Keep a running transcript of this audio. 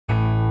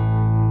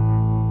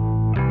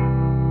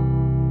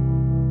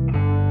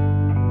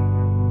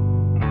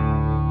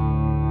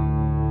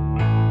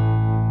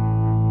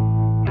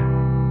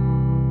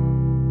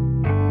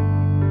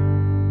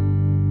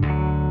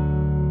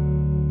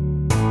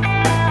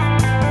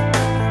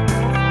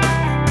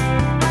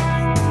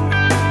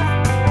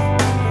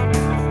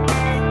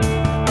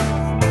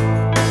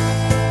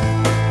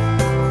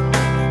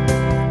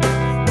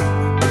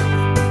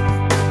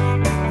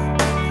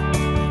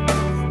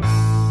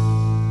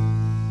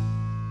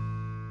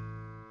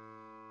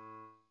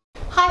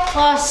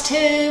Floss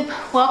Tube,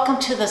 welcome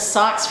to the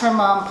Socks for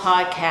Mom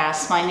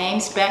podcast. My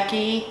name's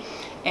Becky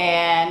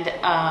and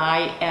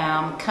I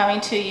am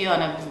coming to you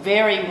on a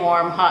very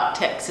warm, hot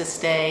Texas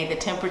day. The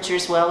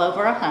temperature's well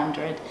over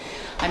 100.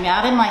 I'm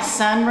out in my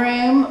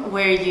sunroom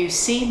where you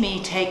see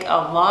me take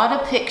a lot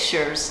of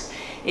pictures.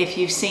 If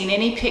you've seen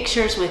any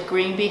pictures with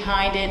green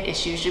behind it,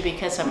 it's usually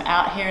because I'm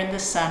out here in the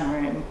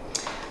sunroom.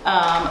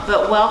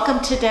 But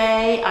welcome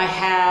today. I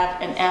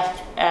have an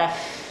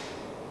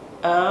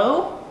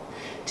FFO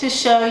to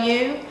show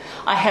you.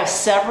 I have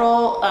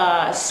several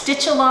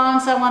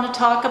stitch-alongs I want to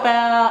talk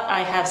about. I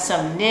have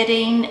some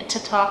knitting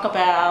to talk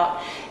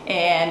about,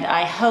 and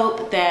I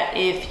hope that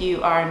if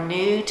you are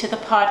new to the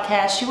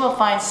podcast, you will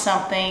find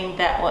something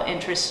that will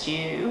interest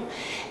you.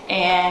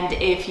 And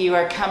if you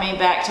are coming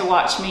back to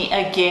watch me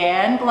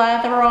again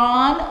blather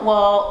on,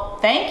 well,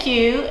 thank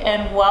you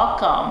and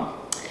welcome.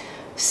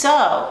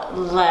 So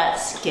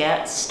let's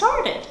get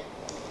started.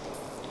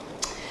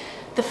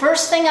 The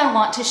first thing I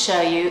want to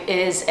show you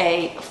is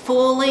a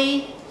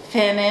fully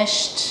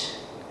finished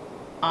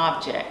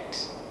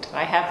object. Did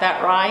I have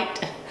that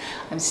right?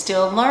 I'm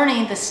still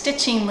learning the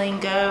stitching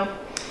lingo.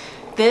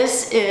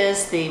 This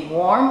is the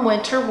Warm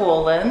Winter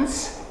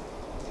Woolens.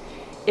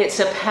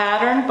 It's a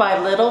pattern by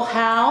Little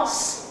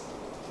House,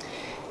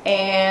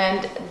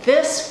 and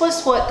this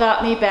was what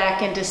got me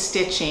back into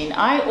stitching.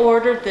 I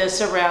ordered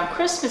this around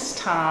Christmas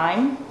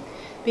time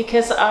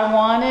because I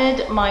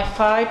wanted my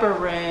fiber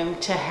room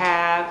to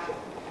have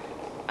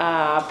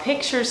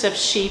pictures of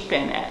sheep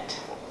in it.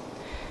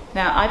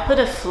 Now I put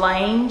a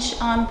flange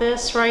on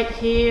this right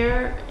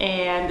here,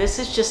 and this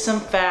is just some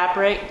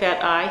fabric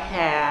that I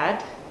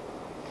had.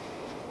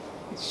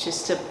 It's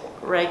just a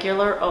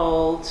regular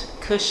old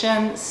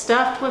cushion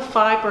stuffed with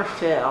fiber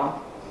fill.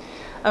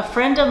 A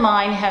friend of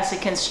mine has a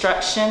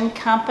construction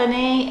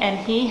company, and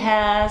he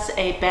has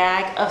a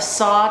bag of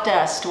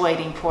sawdust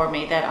waiting for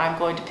me that I'm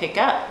going to pick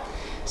up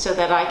so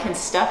that I can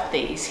stuff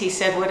these. He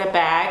said, would a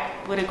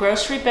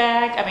grocery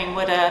bag,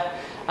 would a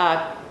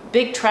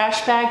big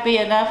trash bag be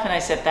enough? And I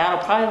said,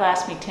 that'll probably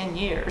last me 10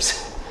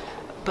 years.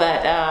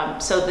 But,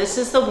 so this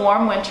is the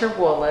Warm Winter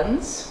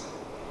Woolens.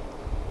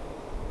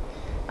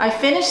 I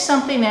finished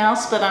something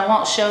else, but I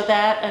won't show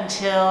that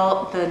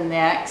until the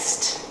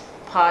next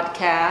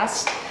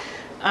podcast.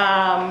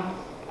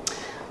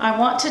 I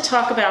want to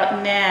talk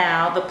about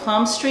now the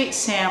Plum Street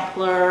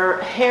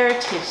Sampler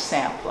Heritage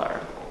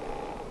Sampler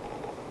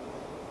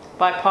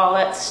by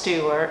Paulette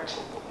Stewart.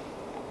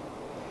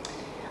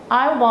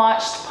 I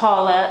watched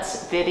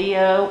Paulette's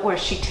video where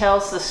she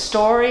tells the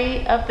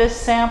story of this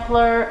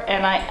sampler,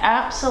 and I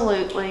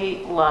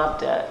absolutely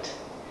loved it.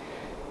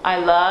 I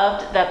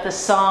loved that the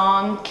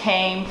song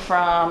came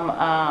from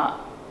the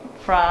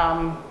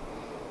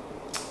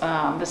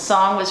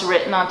song was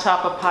written on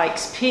top of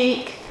Pikes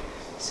Peak,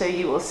 so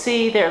you will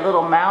see there are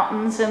little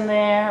mountains in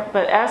there.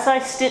 But as I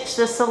stitch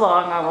this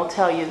along, I will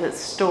tell you the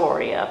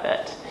story of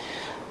it.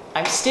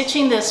 I'm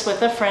stitching this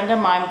with a friend of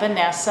mine,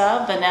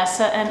 Vanessa.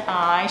 Vanessa and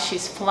I,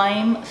 she's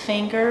Flame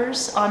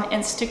Fingers on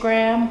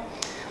Instagram.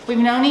 We've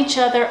known each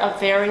other a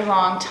very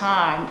long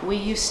time. We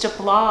used to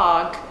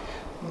blog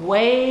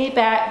way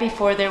back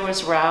before there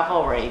was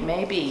Ravelry,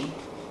 maybe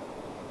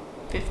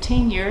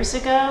 15 years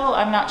ago.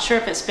 I'm not sure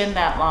if it's been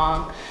that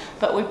long,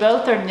 but we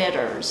both are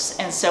knitters,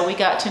 and so we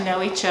got to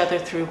know each other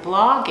through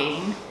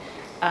blogging.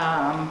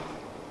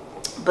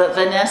 But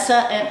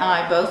Vanessa and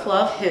I both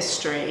love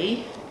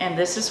history, and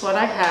this is what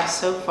I have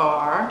so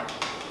far.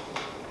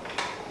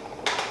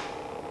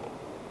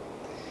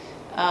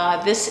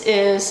 This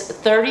is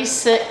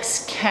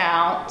 36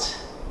 count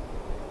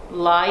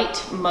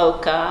light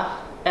mocha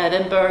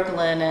Edinburgh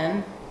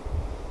linen.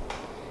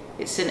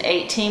 It's an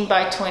 18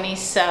 by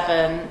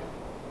 27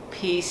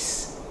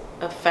 piece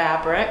of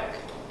fabric.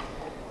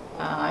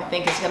 I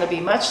think it's going to be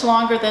much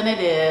longer than it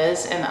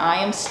is, and I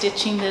am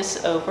stitching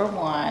this over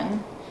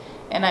one,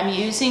 and I'm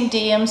using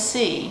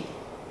DMC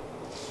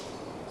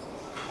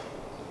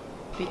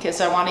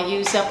because I want to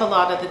use up a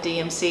lot of the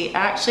DMC.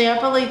 Actually, I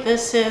believe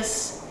this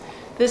is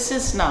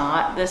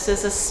not. This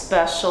is a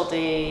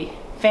specialty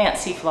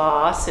fancy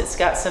floss. It's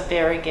got some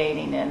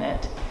variegating in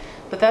it.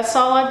 But that's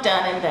all I've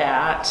done in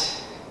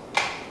that.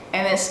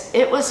 And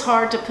it was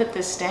hard to put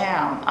this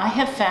down. I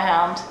have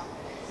found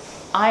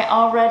I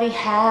already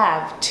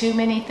have too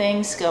many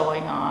things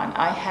going on.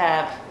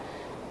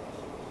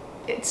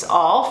 It's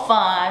all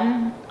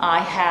fun.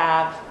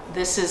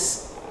 This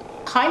is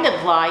kind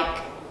of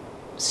like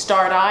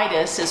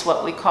Startitis is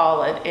what we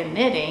call it in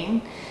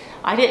knitting.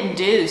 I didn't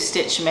do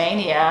Stitch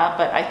Mania,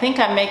 but I think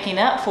I'm making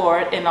up for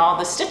it in all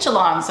the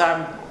stitch-alongs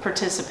I'm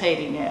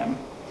participating in.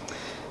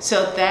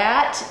 So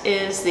that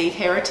is the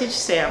Heritage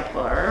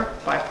Sampler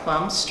by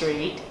Plum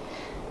Street.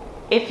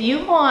 If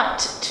you want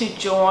to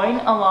join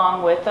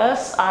along with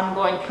us, I'm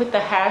going to put the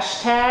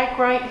hashtag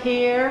right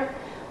here.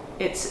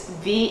 It's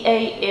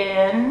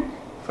VAN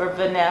for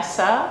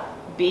Vanessa,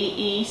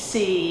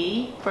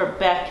 BEC for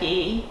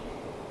Becky,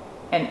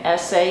 and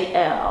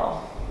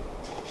SAL.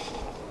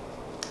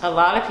 A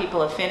lot of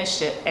people have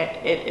finished it.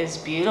 It is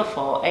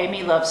beautiful.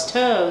 Amy Loves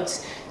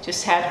Toads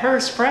just had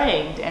hers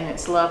framed, and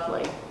it's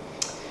lovely.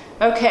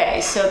 Okay,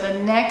 so the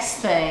next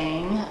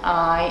thing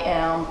I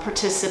am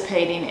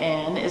participating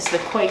in is the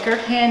Quaker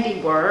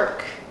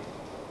Handiwork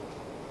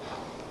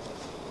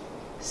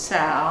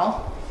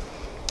SAL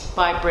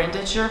by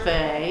Brenda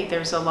Gervais.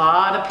 There's a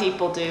lot of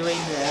people doing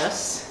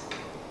this.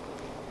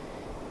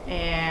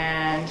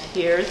 And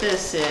here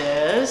this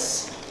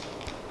is.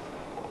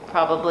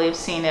 Probably have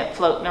seen it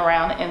floating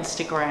around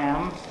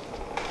Instagram.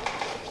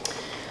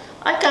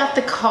 I got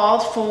the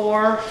called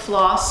for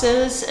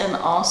flosses and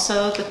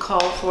also the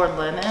called for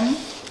linen.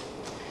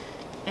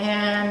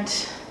 And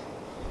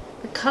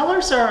the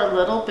colors are a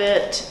little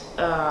bit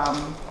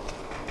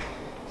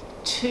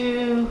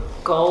too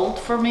gold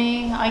for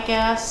me, I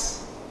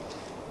guess.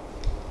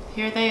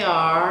 Here they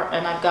are,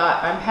 and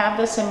I have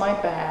this in my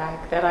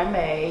bag that I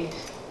made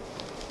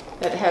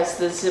that has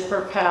the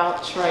zipper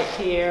pouch right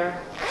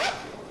here,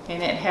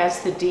 and it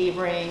has the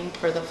D-ring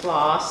for the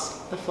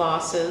flosses.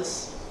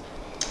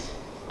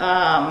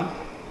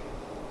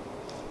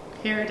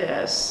 Here it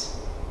is.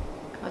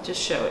 I'll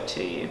just show it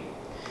to you.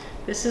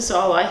 This is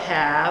all I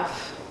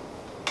have.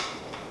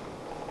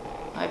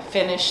 I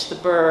finished the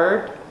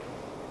bird.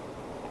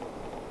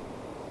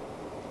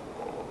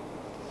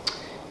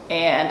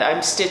 And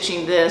I'm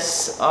stitching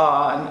this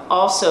on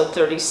also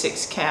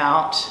 36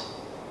 count,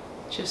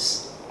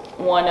 just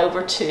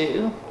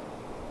 1/2.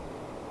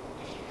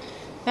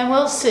 And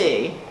we'll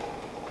see.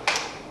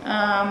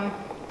 I'm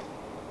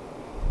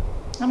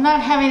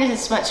not having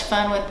as much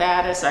fun with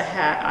that as I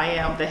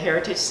am the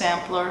Heritage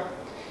Sampler.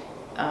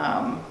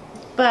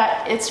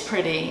 But it's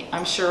pretty.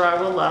 I'm sure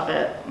I will love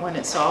it when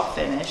it's all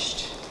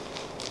finished.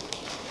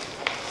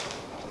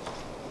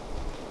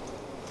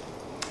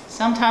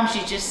 Sometimes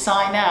you just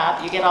sign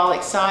up, you get all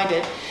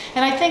excited.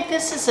 And I think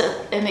this is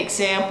an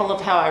example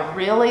of how I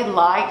really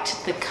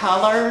liked the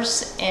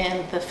colors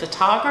in the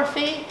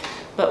photography,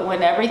 but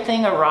when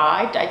everything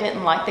arrived, I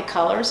didn't like the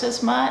colors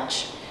as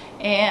much.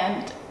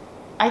 And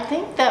I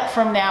think that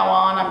from now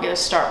on, I'm going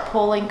to start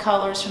pulling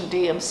colors from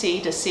DMC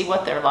to see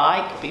what they're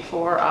like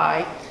before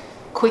I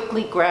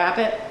quickly grab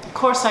it. Of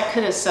course, I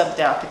could have subbed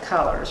out the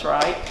colors,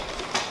 right?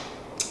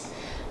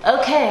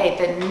 Okay,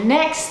 the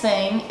next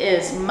thing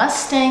is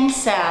Mustang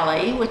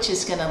Sally, which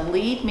is going to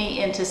lead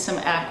me into some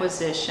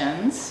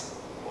acquisitions.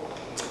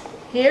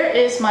 Here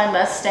is my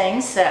Mustang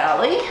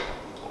Sally.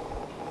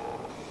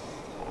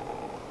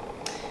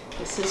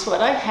 This is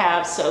what I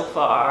have so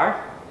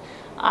far.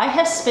 I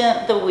have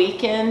spent the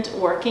weekend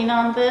working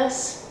on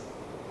this.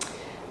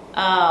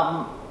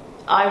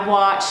 I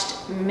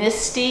watched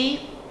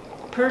Misty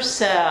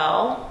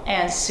Purcell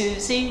and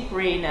Susie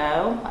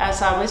Reno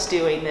as I was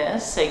doing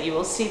this, so you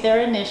will see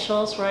their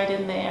initials right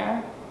in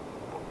there.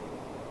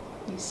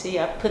 You see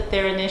I put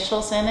their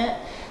initials in it.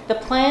 The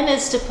plan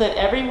is to put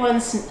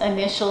everyone's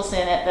initials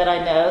in it that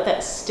I know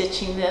that's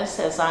stitching this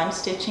as I'm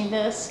stitching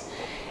this.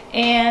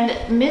 And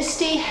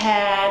Misty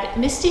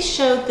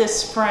showed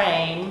this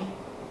frame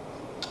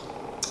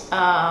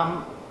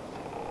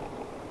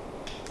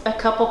a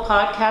couple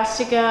podcasts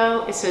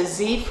ago. It's a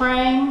Z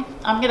frame.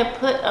 I'm going to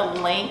put a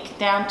link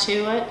down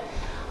to it.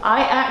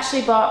 I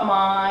actually bought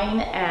mine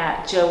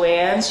at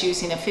Joann's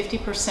using a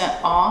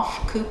 50%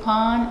 off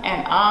coupon,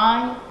 and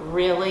I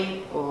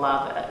really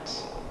love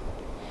it.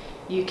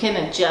 You can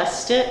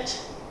adjust it,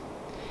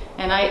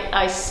 and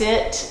I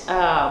sit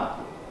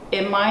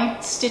in my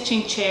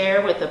stitching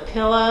chair with a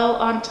pillow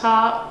on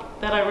top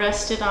that I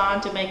rested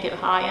on to make it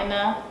high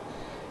enough.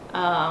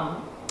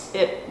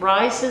 It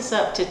rises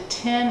up to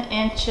 10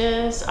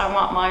 inches. I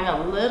want mine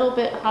a little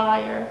bit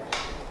higher,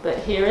 but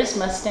here is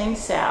Mustang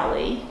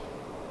Sally.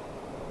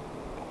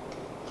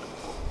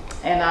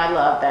 And I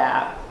love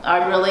that.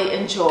 I really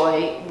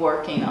enjoy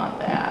working on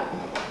that.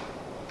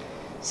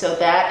 So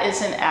that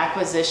is an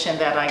acquisition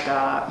that I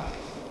got.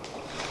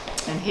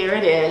 And here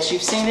it is.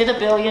 You've seen it a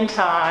billion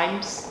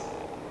times.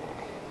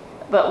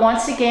 But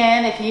once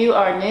again, if you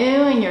are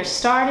new and you're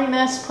starting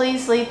this,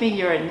 please leave me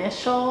your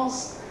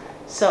initials,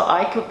 so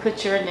I could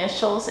put your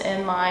initials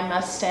in my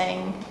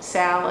Mustang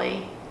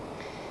Sally.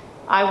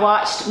 I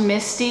watched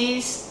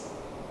Misty's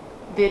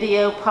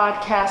video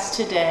podcast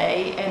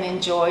today and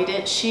enjoyed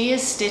it. She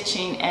is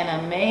stitching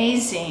an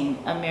amazing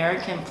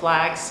American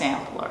flag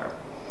sampler.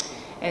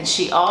 And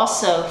she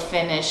also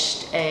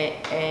finished a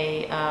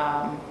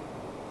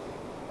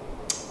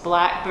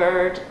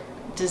blackbird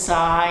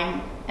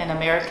design, an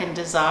American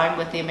design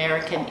with the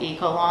American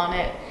eagle on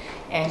it.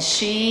 And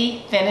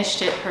she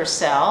finished it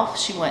herself.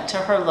 She went to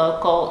her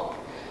local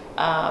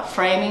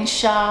framing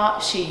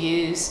shop. She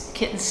used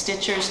Kitten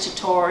Stitcher's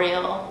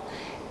tutorial,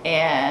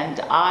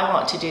 and I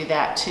want to do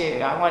that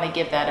too. I want to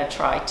give that a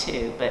try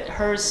too, but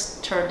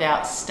hers turned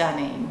out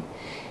stunning.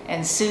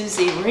 And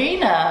Susie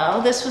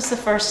Reno, this was the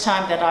first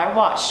time that I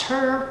watched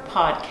her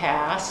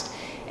podcast,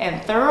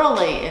 and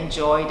thoroughly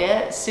enjoyed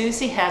it.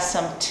 Susie has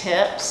some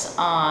tips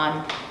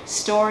on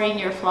storing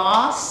your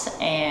floss,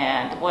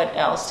 and what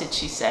else did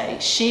she say?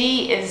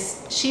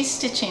 She's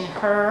stitching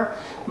her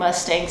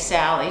Mustang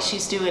Sally.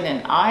 She's doing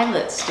an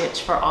eyelet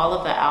stitch for all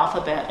of the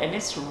alphabet, and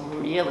it's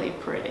really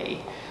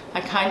pretty.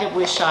 I kind of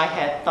wish I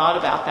had thought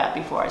about that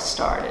before I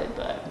started,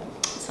 but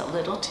it's a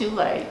little too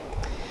late.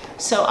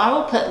 So I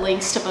will put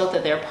links to both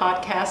of their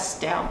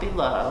podcasts down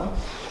below.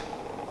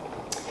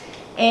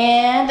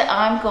 And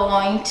I'm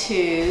going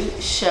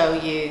to show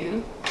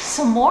you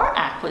some more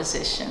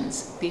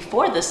acquisitions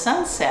before the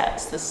sun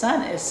sets. The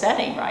sun is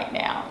setting right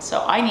now,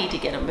 so I need to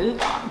get a move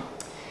on.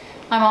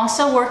 I'm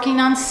also working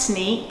on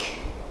Sneak,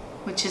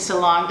 which is a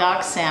long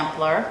dog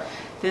sampler.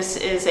 This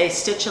is a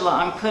stitch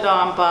along put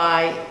on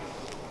by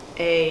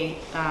a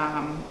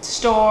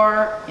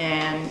store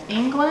in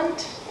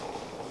England,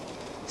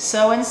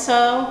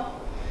 so-and-so.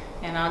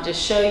 And I'll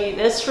just show you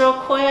this real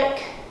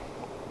quick.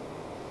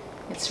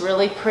 It's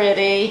really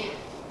pretty.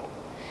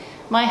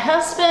 My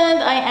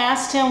husband, I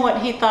asked him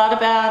what he thought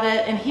about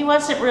it, and he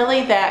wasn't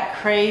really that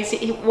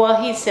crazy.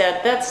 Well, he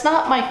said, that's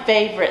not my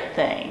favorite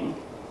thing.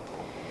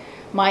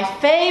 My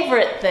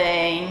favorite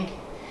thing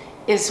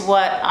is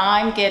what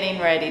I'm getting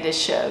ready to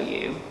show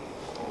you,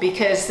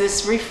 because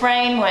this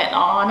refrain went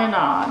on and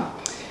on.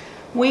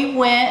 We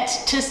went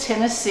to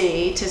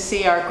Tennessee to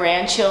see our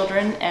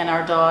grandchildren and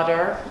our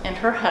daughter and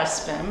her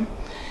husband.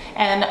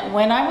 And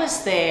when I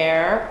was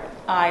there,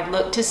 I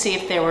looked to see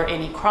if there were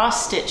any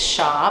cross-stitch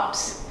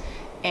shops,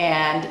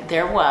 and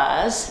there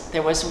was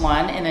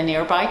one in a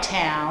nearby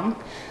town.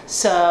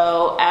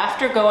 So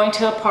after going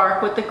to a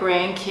park with the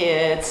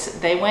grandkids,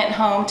 they went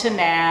home to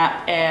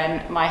nap,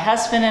 and my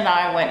husband and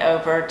I went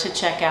over to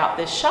check out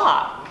this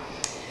shop.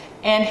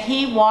 And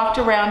he walked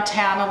around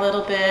town a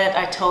little bit.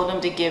 I told him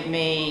to give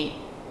me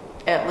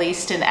at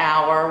least an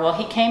hour. Well,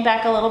 he came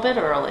back a little bit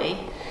early.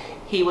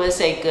 He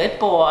was a good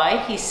boy.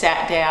 He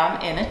sat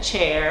down in a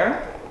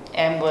chair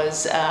and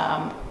was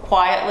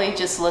quietly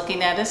just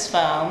looking at his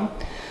phone.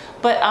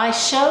 But I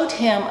showed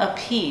him a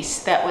piece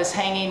that was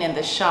hanging in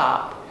the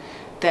shop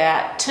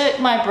that took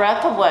my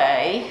breath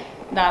away.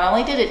 Not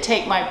only did it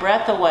take my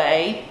breath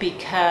away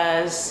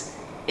because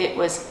it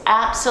was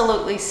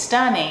absolutely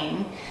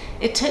stunning,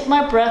 it took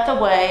my breath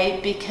away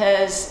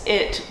because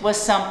it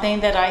was something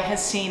that I had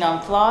seen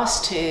on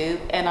Floss Tube,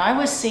 and I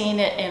was seeing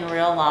it in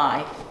real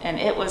life, and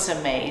it was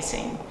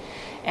amazing.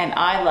 And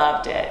I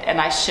loved it, and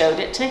I showed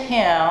it to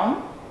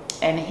him,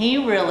 and he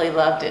really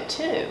loved it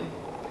too.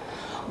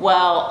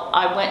 Well,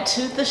 I went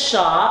to the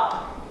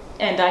shop,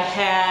 and I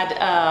had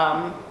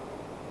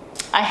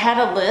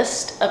a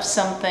list of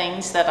some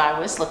things that I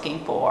was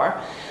looking for.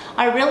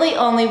 I really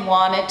only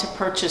wanted to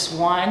purchase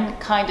one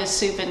kind of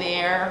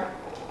souvenir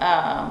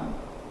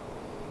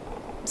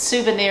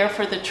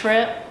for the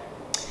trip.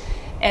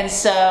 And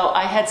so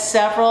I had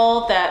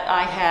several that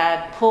I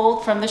had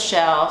pulled from the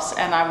shelves,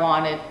 and I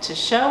wanted to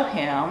show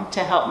him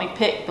to help me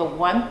pick the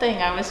one thing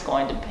I was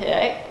going to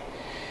pick.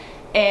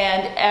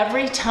 And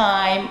every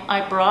time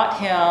I brought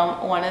him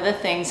one of the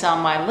things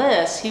on my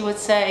list, he would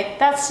say,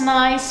 that's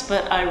nice,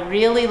 but I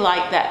really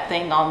like that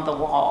thing on the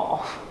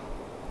wall.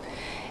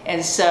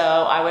 And so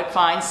I would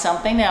find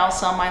something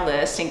else on my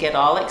list and get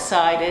all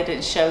excited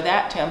and show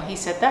that to him. He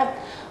said,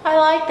 I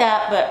like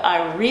that, but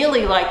I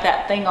really like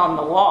that thing on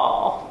the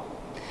wall.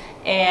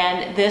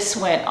 And this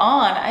went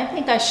on. I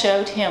think I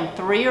showed him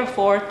 3 or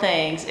 4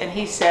 things, and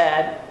he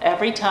said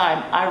every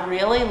time, I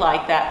really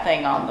like that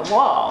thing on the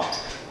wall.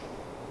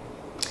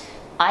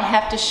 I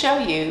have to show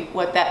you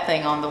what that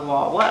thing on the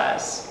wall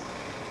was.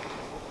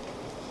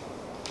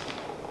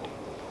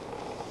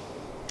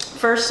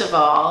 First of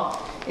all,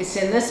 it's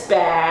in this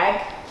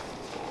bag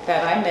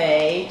that I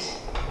made.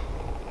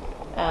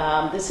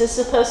 This is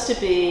supposed to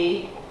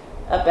be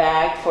a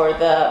bag for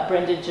the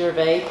Brenda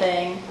Gervais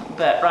thing,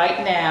 but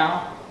right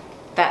now,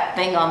 that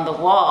thing on the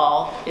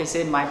wall is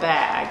in my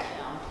bag.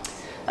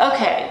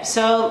 Okay,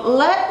 so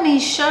let me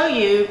show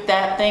you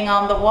that thing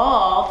on the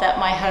wall that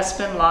my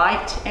husband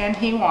liked and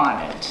he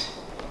wanted.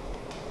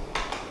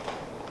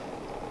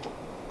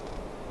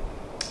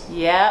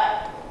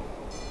 Yep,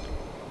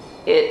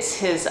 it's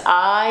His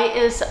Eye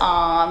is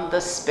on the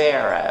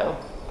Sparrow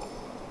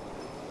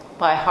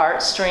by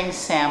Heartstring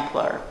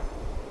Sampler.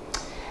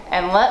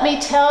 And let me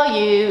tell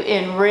you,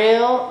 in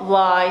real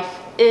life,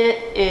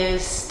 it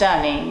is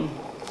stunning.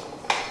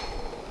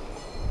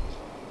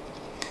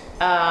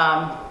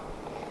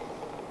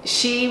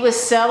 She was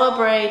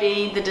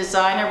celebrating, the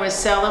designer was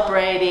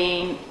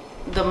celebrating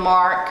the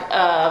mark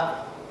of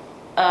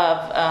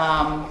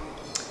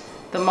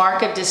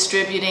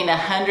distributing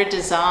 100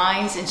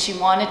 designs, and she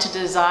wanted to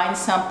design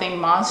something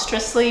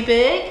monstrously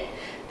big.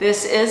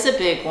 This is a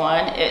big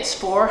one. It's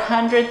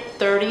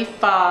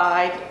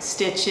 435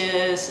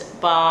 stitches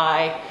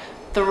by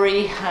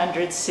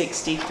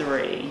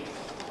 363.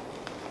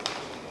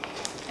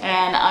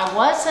 And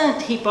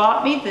he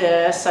bought me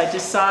this. I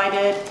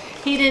decided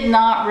he did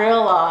not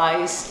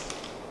realize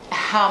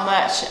how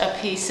much a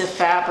piece of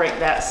fabric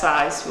that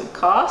size would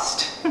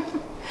cost.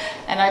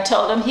 And I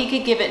told him he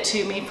could give it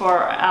to me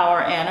for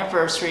our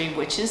anniversary,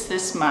 which is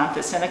this month.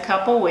 It's in a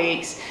couple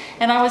weeks.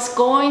 And I was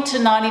going to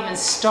not even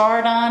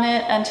start on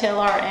it until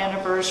our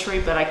anniversary,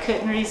 but I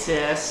couldn't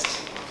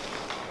resist.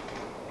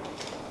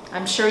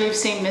 I'm sure you've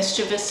seen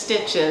Mischievous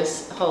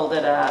Stitches. Hold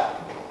it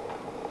up.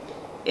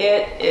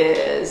 It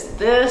is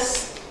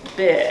this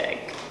big.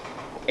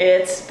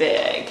 It's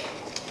big.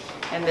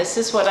 And this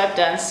is what I've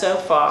done so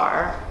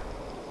far.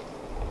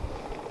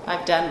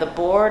 I've done the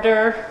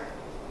border,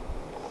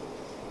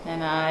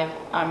 and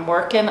I'm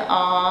working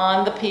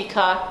on the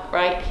peacock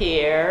right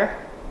here.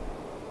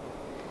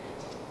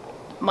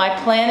 My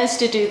plan is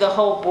to do the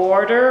whole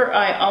border.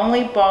 I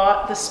only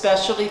bought the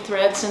specialty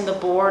threads in the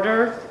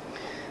border.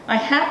 I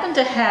happen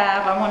to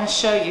have, I want to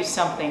show you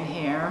something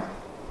here.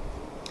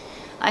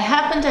 I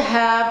happen to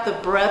have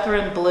the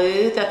Brethren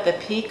Blue that the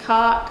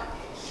peacock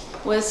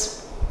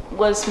was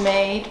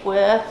made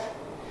with,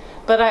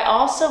 but I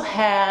also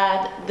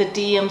had the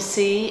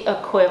DMC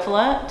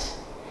equivalent,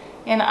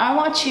 and I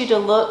want you to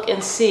look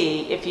and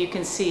see if you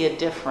can see a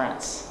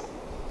difference.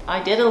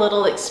 I did a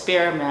little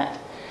experiment.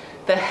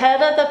 The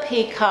head of the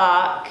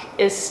peacock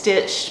is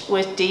stitched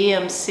with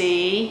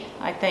DMC,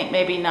 I think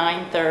maybe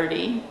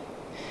 930.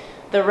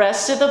 The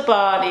rest of the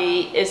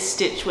body is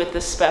stitched with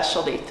the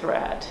specialty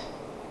thread.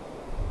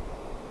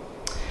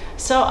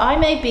 So I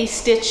may be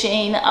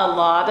stitching a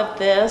lot of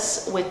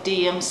this with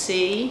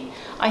DMC.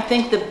 I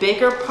think the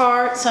bigger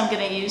parts I'm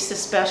going to use the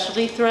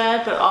specialty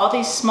thread, but all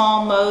these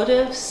small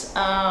motifs,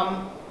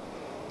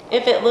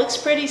 if it looks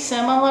pretty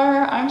similar,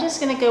 I'm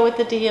just going to go with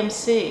the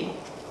DMC.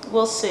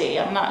 We'll see.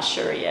 I'm not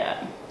sure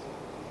yet.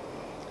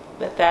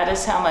 But that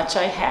is how much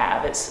I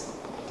have. It's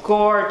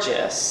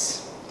gorgeous.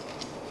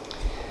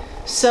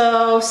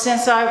 So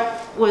since I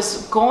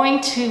was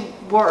going to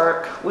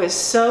work with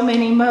so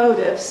many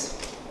motifs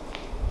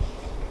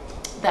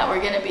that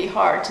were going to be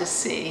hard to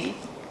see,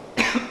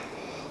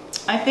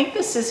 I think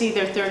this is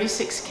either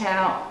 36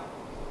 count,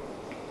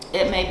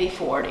 it may be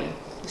 40.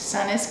 The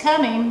sun is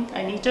coming,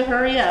 I need to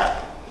hurry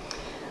up.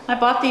 I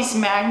bought these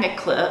magnet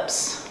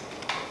clips.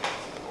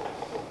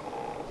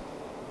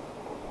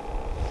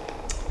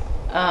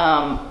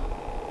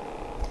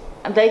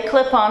 They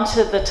clip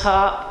onto the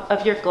top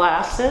of your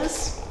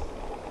glasses.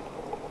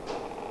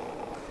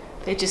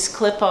 They just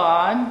clip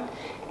on,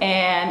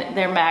 and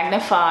they're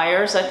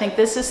magnifiers. I think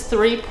this is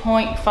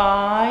 3.5.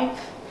 I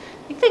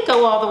think they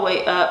go all the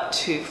way up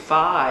to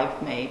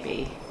 5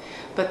 maybe.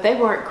 But they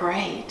work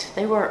great.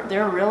 They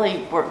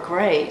really work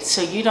great.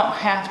 So you don't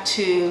have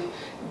to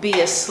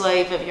be a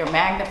slave of your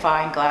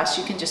magnifying glass.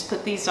 You can just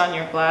put these on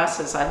your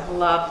glasses. I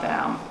love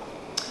them.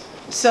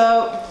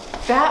 So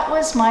that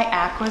was my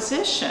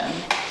acquisition.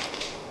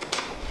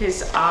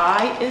 His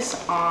eye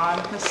is on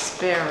the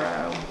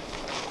sparrow.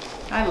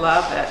 I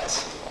love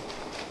it.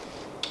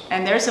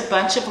 And there's a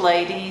bunch of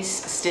ladies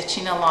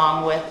stitching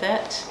along with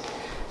it.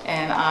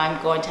 And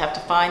I'm going to have to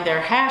find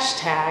their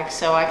hashtag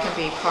so I can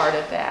be part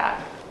of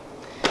that.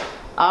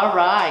 All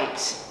right,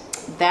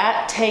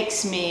 that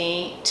takes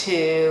me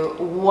to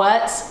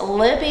what's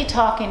Libby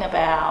talking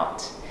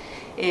about.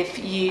 If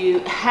you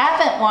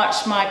haven't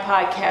watched my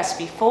podcast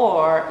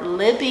before,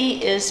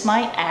 Libby is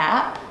my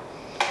app,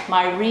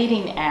 my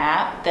reading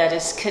app that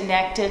is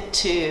connected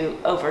to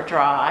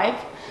Overdrive,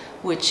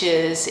 which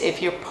is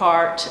if you're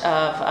part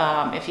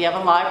of, if you have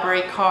a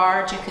library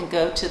card, you can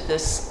go to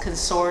this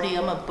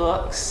consortium of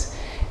books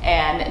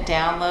and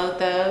download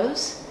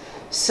those.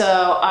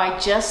 So I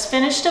just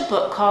finished a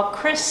book called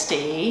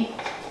Christy,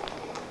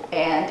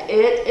 and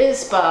it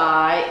is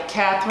by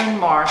Catherine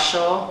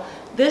Marshall.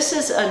 This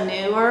is a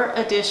newer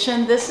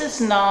edition. This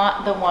is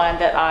not the one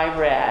that I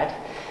read.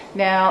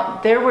 Now,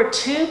 there were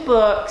 2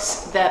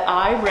 books that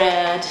I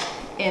read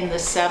in the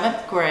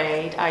 7th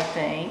grade, I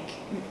think,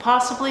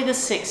 possibly the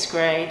 6th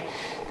grade,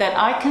 that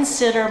I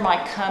consider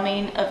my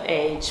coming of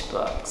age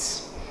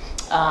books.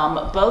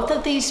 Both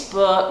of these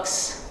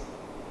books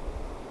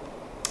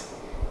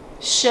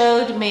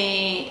showed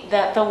me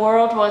that the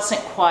world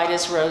wasn't quite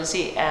as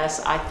rosy as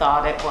I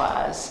thought it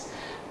was.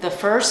 The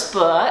first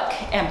book,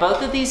 and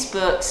both of these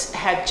books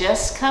had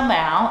just come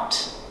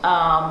out.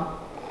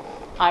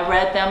 I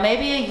read them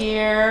maybe a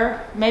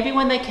year, maybe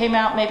when they came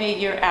out, maybe a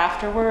year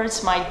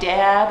afterwards. My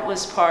dad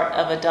was part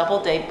of a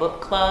Doubleday book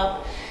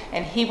club,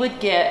 and he would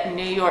get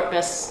New York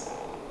Times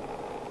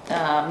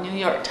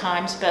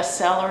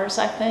bestsellers,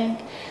 I think.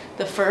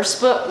 The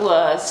first book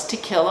was To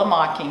Kill a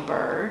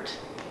Mockingbird.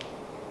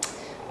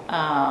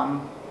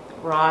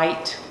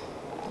 Right,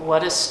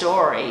 what a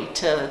story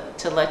to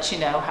let you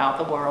know how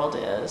the world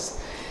is.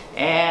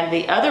 And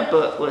the other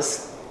book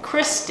was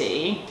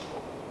Christy.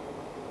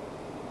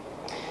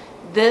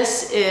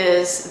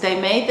 They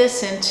made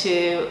this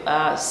into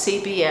a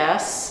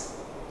CBS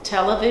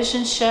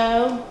television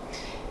show,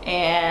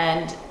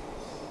 and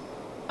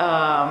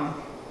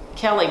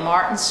Kelly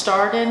Martin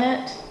starred in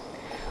it.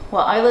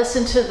 Well, I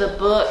listened to the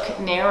book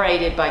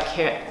narrated by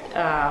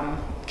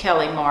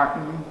Kelly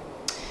Martin,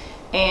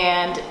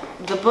 and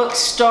the book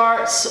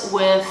starts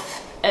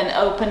with an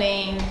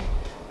opening,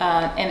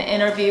 an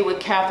interview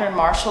with Catherine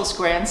Marshall's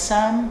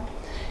grandson,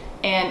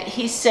 And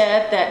he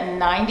said that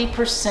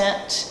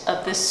 90%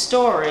 of this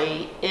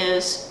story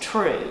is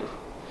true.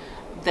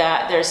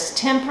 That there's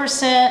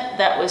 10%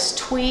 that was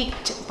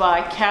tweaked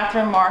by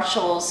Catherine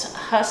Marshall's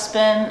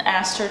husband,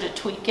 asked her to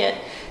tweak it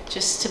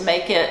just to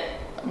make it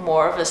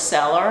more of a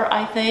seller,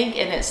 I think,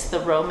 and it's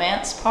the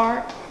romance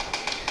part.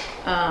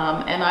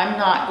 And I'm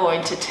not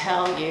going to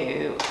tell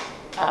you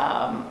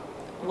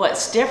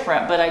what's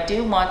different, but I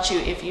do want you,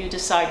 if you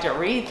decide to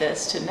read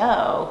this, to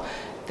know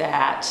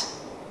that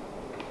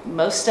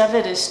most of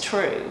it is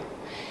true.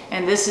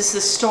 And this is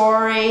the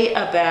story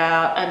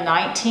about a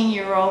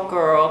 19-year-old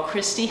girl,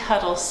 Christy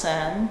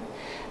Huddleston,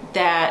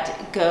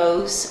 that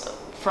goes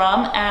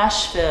from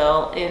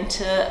Asheville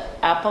into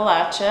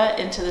Appalachia,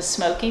 into the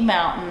Smoky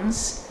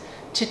Mountains,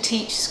 to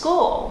teach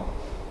school.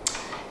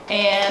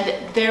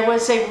 And there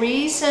was a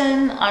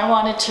reason I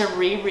wanted to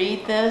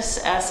reread this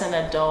as an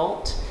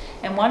adult.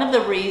 And one of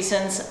the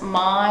reasons,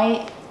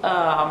 my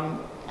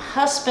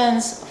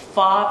husband's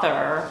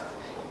father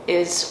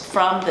is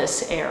from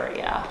this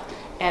area,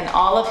 and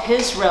all of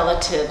his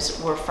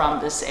relatives were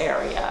from this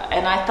area.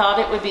 And I thought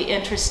it would be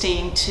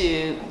interesting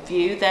to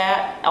view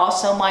that.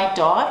 Also my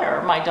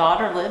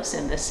daughter lives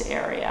in this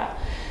area.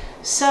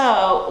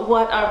 So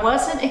what I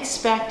wasn't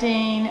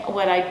expecting,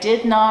 what I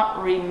did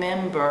not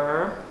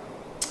remember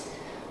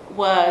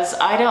was,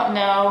 I don't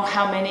know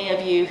how many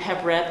of you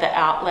have read the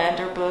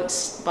Outlander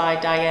books by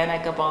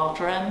Diana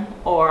Gabaldon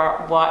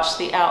or watched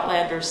the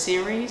Outlander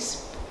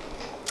series.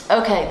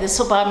 Okay, this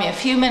will buy me a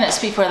few minutes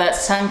before that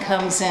sun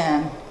comes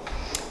in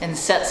and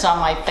sets on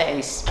my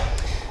face.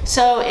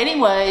 So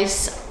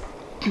anyways,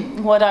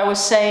 what I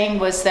was saying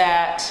was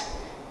that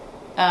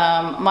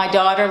my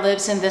daughter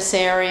lives in this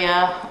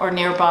area or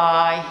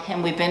nearby,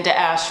 and we've been to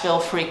Asheville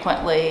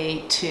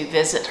frequently to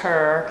visit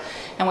her.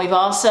 And we've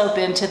also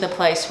been to the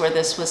place where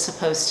this was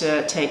supposed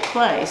to take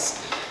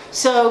place.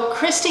 So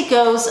Christy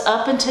goes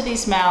up into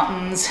these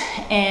mountains,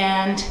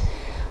 and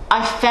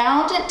I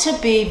found it to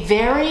be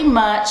very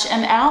much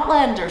an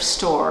Outlander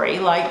story,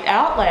 like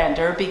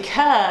Outlander,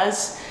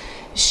 because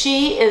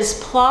she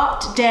is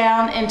plopped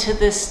down into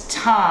this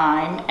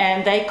time,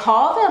 and they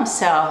call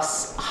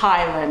themselves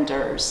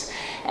Highlanders,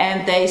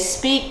 and they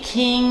speak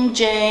King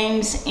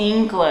James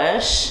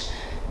English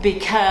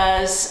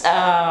because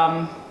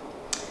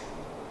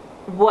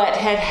what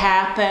had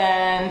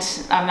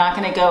happened, I'm not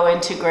going to go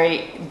into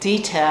great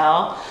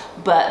detail,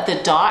 but the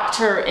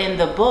doctor in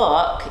the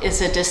book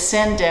is a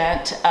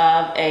descendant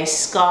of a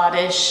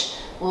Scottish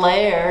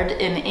laird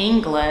in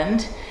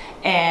England,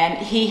 and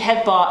he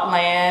had bought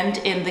land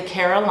in the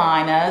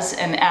Carolinas,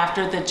 and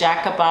after the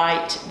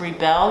Jacobite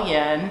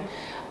rebellion,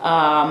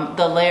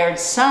 the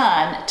laird's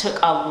son took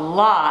a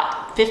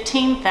lot,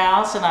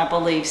 15,000 I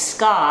believe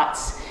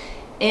Scots,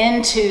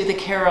 into the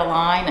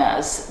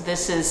Carolinas.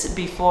 This is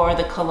before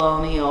the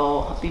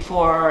colonial,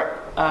 before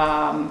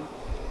the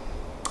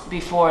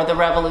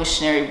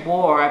Revolutionary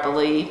War, I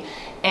believe.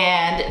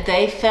 And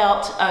they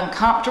felt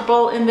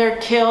uncomfortable in their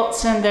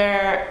kilts, and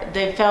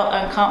they felt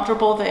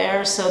uncomfortable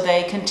there, so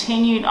they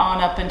continued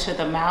on up into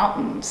the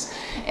mountains.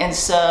 And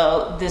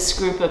so this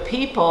group of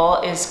people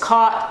is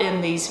caught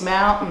in these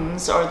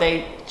mountains, or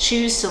they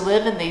choose to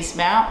live in these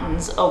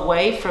mountains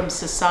away from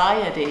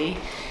society.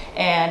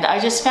 And I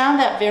just found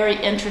that very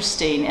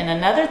interesting. And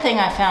another thing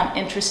I found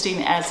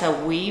interesting as a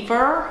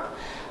weaver,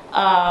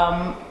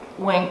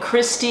 when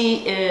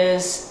Christy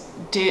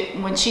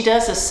when she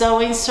does a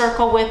sewing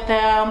circle with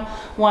them,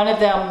 one of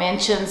them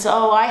mentions,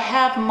 oh, I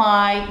have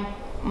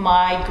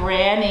my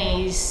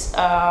granny's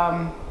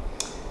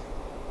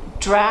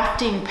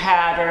drafting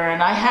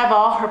pattern. I have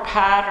all her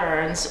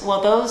patterns.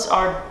 Well, those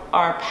are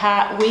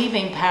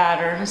weaving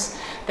patterns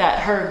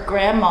that her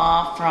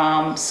grandma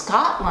from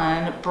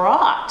Scotland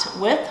brought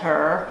with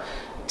her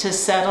to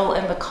settle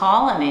in the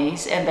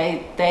colonies, and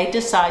they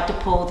decide to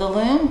pull the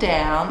loom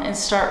down and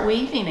start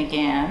weaving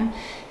again.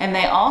 And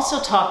they also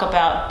talk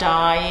about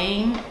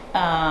dyeing.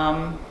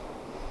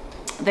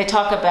 They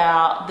talk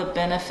about the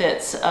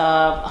benefits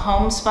of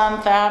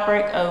homespun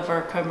fabric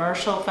over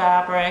commercial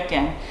fabric,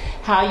 and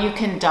how you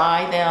can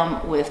dye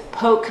them with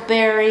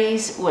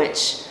pokeberries,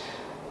 which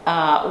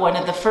one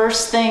of the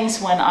first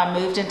things when I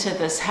moved into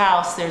this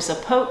house, there's a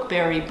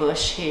pokeberry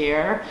bush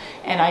here,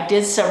 and I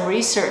did some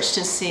research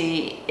to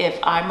see if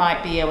I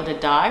might be able to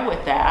dye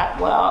with that.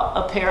 Well,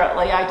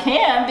 apparently I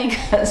can,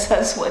 because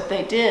that's what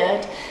they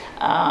did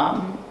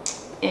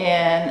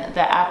in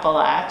the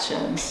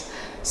Appalachians.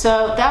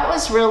 So that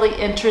was really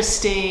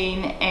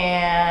interesting.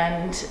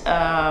 And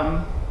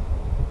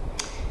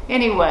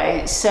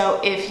anyway, so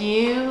if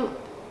you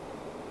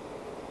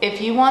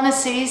want to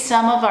see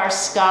some of our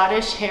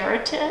Scottish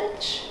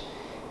heritage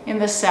in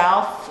the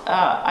South,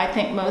 I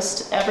think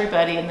most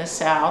everybody in the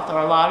South, or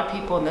a lot of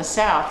people in the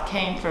South,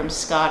 came from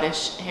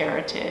Scottish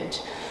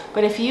heritage.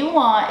 But if you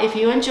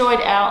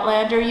enjoyed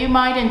Outlander, you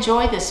might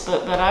enjoy this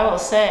book, but I will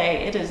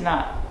say it is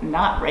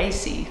not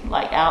racy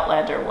like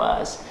Outlander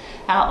was.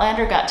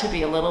 Outlander got to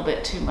be a little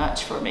bit too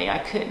much for me. I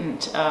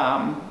couldn't,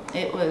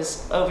 it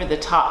was over the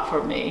top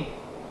for me.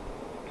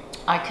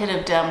 I could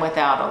have done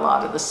without a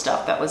lot of the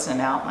stuff that was in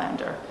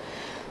Outlander.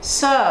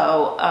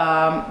 So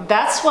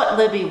that's what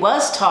Libby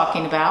was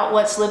talking about.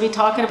 What's Libby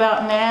talking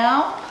about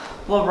now?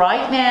 Well,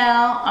 right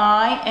now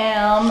I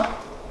am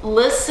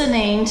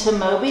listening to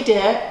Moby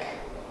Dick.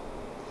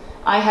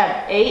 I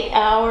have 8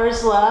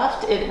 hours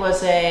left. It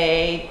was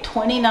a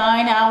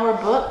 29-hour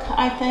book,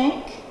 I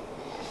think.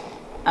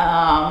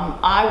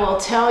 I will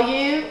tell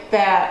you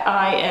that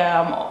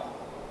I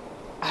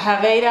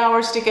have 8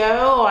 hours to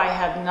go. I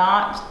have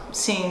not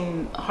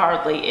seen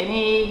hardly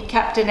any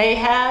Captain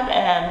Ahab,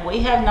 and we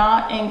have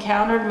not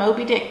encountered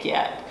Moby Dick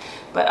yet.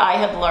 But I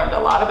have learned a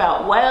lot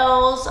about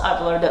whales.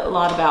 I've learned a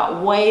lot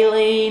about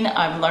whaling.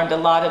 I've learned a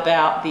lot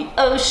about the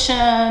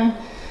ocean.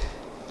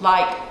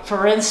 Like,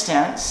 for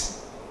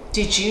instance,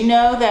 did you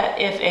know that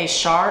if a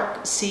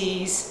shark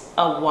sees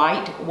a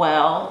white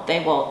whale,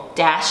 they will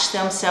dash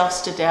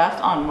themselves to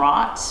death on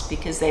rocks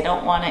because they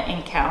don't want to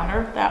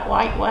encounter that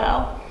white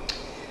whale?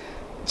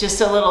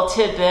 Just a little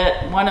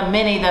tidbit, one of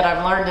many that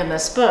I've learned in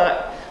this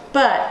book.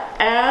 But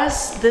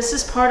as this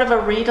is part of a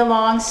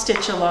read-along,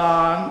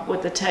 stitch-along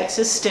with the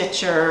Texas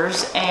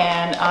Stitchers,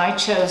 and I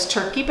chose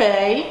Turkey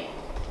Bay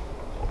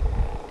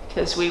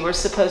because we were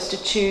supposed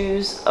to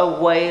choose a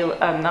whale,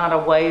 not a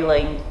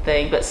whaling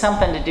thing, but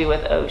something to do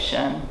with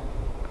ocean.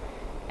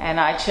 And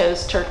I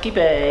chose Turkey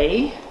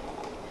Bay.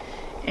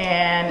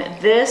 And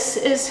this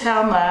is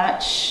how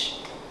much.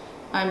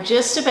 I'm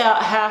just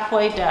about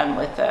halfway done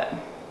with it.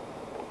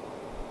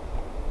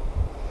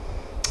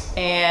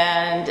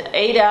 And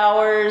 8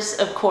 hours,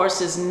 of course,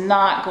 is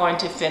not going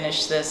to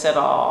finish this at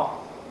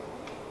all.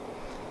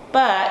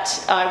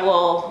 But I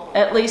will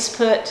at least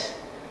put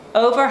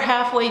over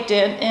halfway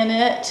dent in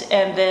it,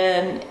 and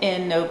then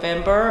in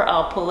November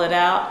I'll pull it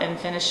out and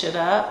finish it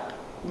up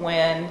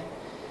when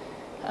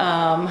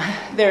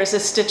there's a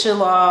stitch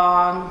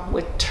along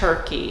with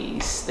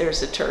turkeys.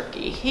 There's a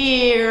turkey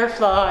here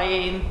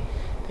flying,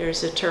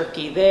 there's a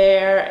turkey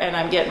there, and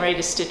I'm getting ready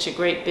to stitch a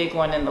great big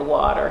one in the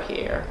water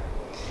here.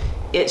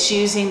 It's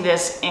using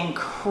this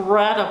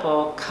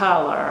incredible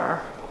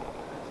color.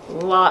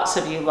 Lots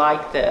of you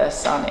like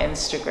this on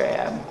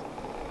Instagram.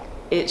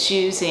 It's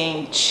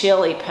using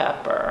chili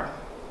pepper.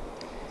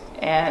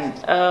 And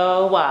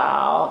oh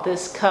wow,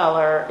 this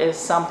color is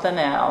something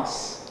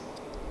else.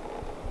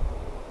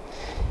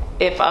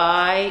 If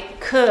I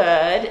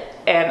could,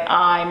 and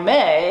I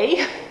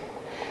may,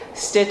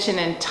 stitch an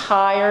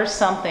entire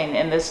something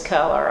in this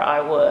color,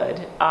 I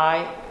would.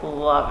 I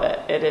love it.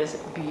 It is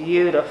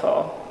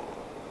beautiful.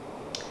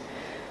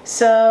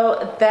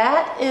 So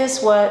that is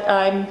what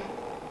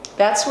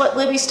that's what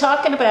Libby's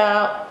talking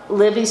about.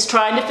 Libby's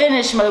trying to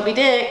finish Moby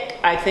Dick.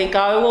 I think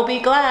I will be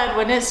glad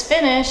when it's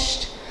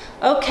finished.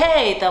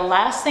 Okay, the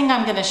last thing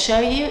I'm going to show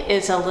you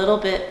is a little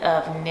bit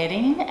of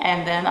knitting,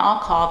 and then I'll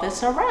call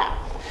this a wrap.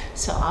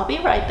 So I'll be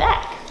right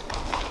back.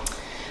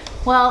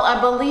 Well, I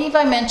believe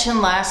I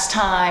mentioned last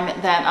time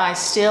that I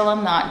still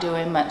am not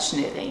doing much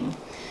knitting.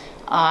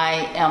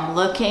 I am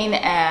looking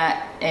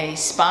at a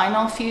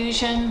spinal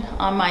fusion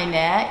on my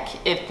neck.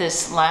 If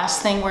this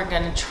last thing we're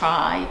going to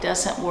try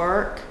doesn't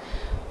work,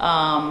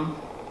 I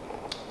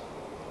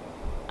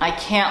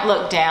can't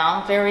look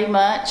down very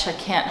much. I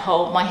can't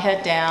hold my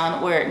head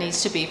down where it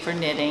needs to be for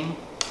knitting.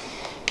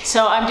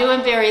 So I'm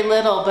doing very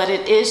little, but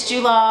it is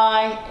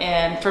July,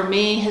 and for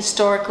me,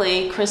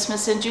 historically,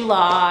 Christmas in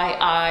July,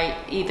 I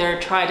either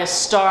try to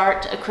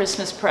start a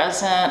Christmas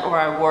present or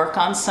I work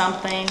on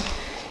something.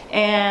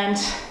 And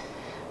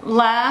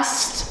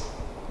last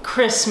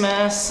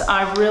Christmas,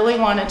 I really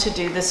wanted to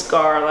do this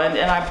garland,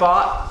 and I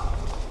bought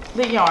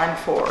the yarn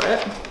for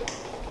it,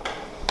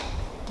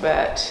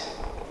 but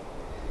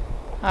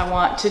I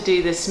want to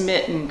do this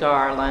mitten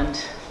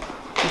garland.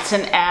 It's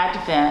an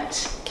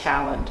Advent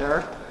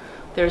calendar.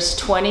 There's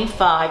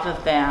 25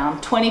 of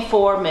them,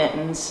 24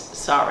 mittens,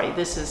 sorry,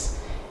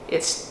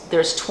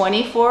 there's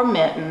 24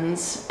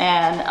 mittens,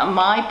 and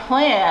my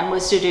plan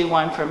was to do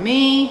one for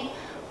me,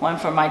 one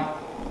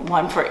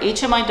for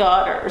each of my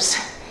daughters,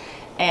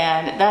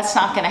 and that's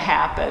not going to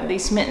happen.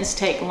 These mittens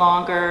take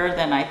longer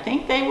than I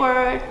think they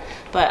would,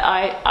 but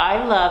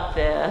I love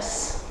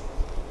this.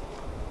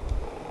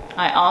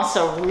 I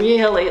also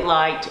really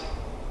liked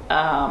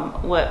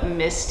what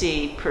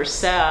Misty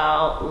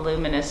Purcell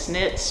Luminous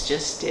Knits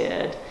just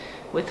did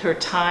with her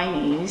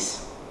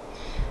tinies,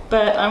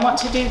 but I want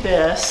to do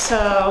this,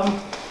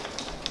 so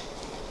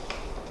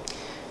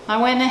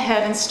I went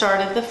ahead and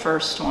started the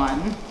first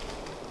one.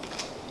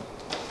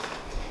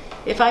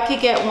 If I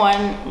could get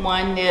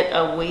one knit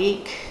a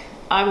week,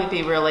 I would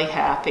be really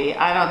happy.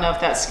 I don't know if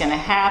that's going to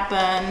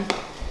happen,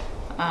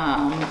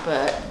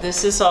 but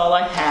this is all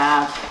I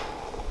have.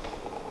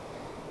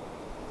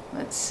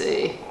 Let's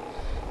see.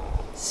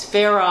 It's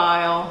Fair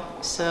Isle,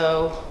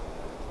 so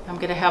I'm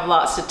going to have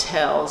lots of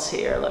tails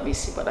here. Let me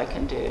see what I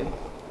can do.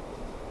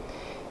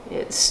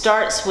 It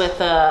starts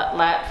with a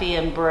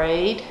Latvian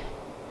braid,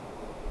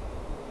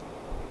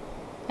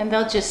 and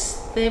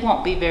they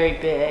won't be very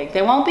big.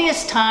 They won't be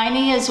as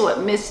tiny as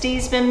what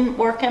Misty's been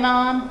working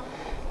on,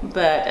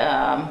 but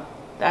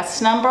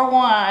that's number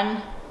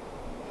one.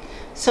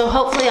 So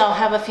hopefully I'll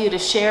have a few to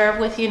share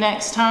with you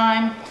next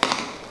time.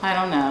 I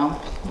don't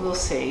know. We'll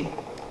see.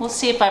 We'll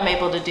see if I'm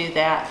able to do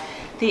that.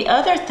 The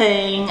other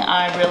thing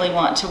I really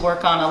want to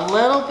work on a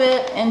little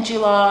bit in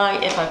July,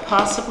 if I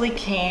possibly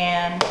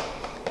can.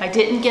 I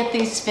didn't get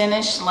these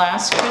finished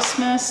last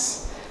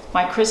Christmas.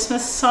 My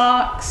Christmas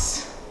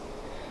socks.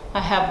 I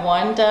have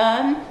one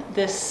done.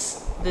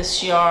 This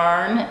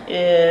yarn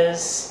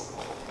is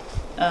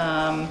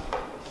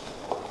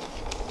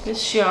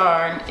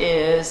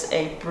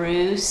a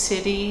Brew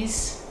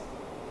Cities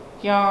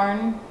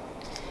yarn,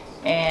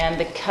 and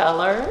the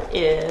color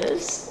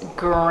is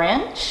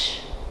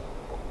Grinch.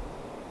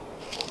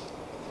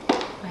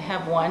 I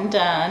have one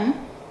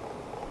done.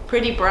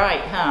 Pretty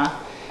bright, huh?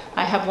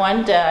 I have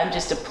one done,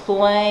 just a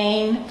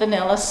plain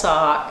vanilla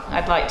sock.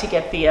 I'd like to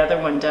get the other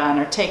one done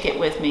or take it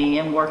with me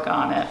and work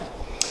on it.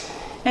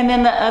 And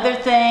then the other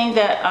thing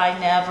that I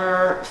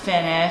never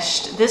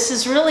finished, this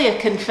is really a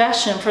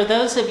confession. For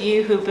those of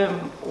you who've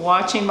been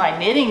watching my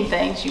knitting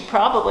things, you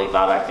probably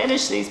thought I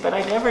finished these, but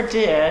I never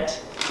did.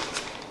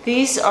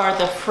 These are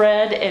the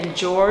Fred and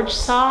George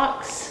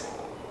socks.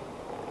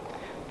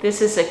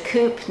 This is a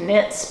Coop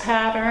Knits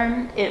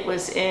pattern. It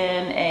was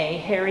in a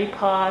Harry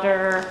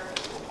Potter,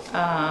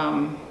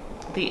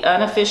 the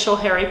unofficial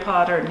Harry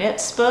Potter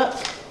knits book.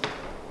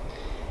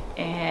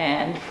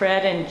 And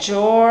Fred and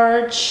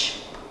George,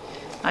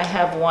 I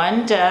have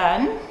one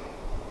done.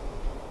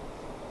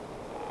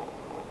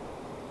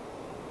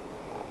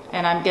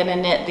 And I'm gonna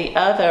knit the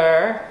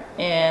other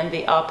in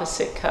the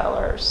opposite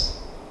colors.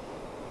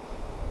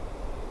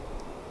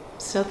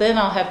 So then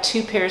I'll have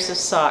 2 pairs of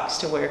socks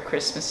to wear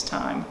Christmas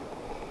time.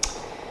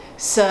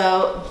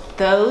 So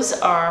those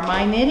are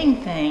my knitting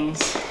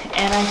things.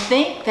 And I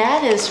think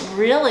that is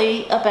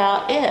really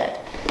about it.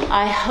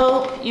 I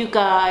hope you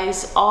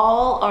guys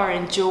all are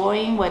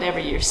enjoying whatever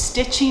you're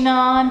stitching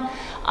on.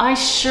 I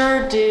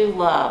sure do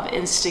love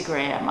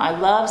Instagram. I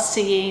love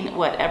seeing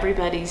what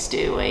everybody's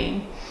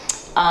doing.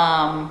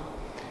 I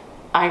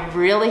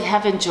really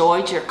have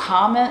enjoyed your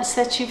comments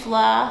that you've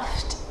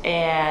left,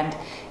 and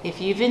if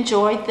you've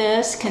enjoyed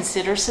this,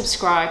 consider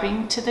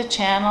subscribing to the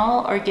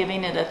channel or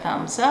giving it a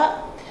thumbs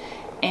up.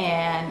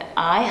 And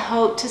I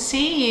hope to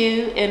see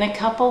you in a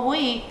couple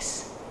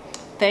weeks.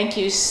 Thank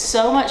you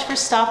so much for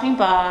stopping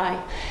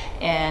by.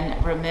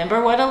 And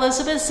remember what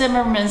Elizabeth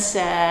Zimmerman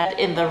said,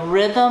 in the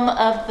rhythm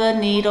of the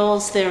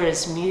needles, there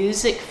is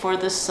music for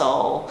the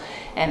soul.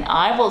 And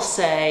I will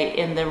say,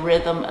 in the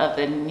rhythm of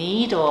the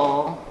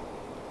needle,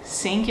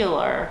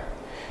 singular,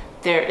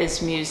 there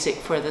is music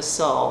for the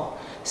soul.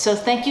 So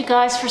thank you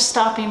guys for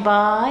stopping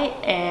by,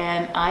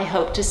 and I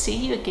hope to see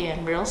you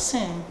again real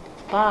soon.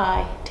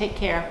 Bye. Take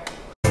care.